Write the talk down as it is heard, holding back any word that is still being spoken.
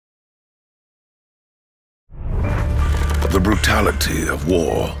The brutality of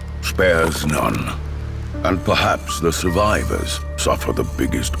war spares none. And perhaps the survivors suffer the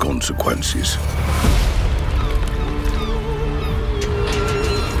biggest consequences.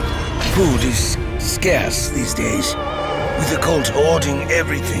 Food is scarce these days, with the cult hoarding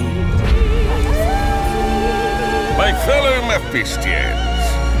everything. My fellow Mephistians,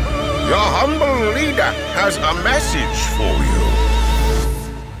 your humble leader has a message for you.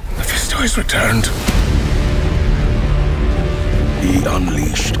 Mephisto has returned. He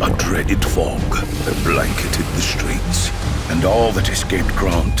unleashed a dreaded fog that blanketed the streets, and all that escaped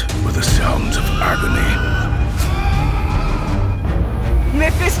Grant were the sounds of agony.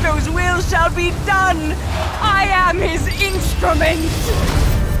 Mephisto's will shall be done! I am his instrument!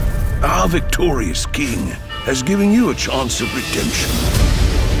 Our victorious king has given you a chance of redemption.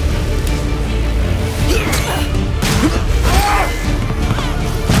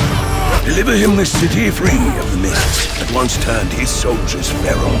 Deliver him the city free of the mists that once turned his soldiers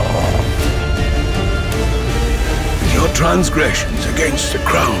feral. And your transgressions against the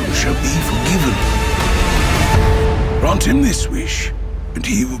crown shall be forgiven. Grant him this wish, and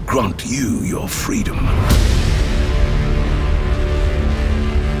he will grant you your freedom.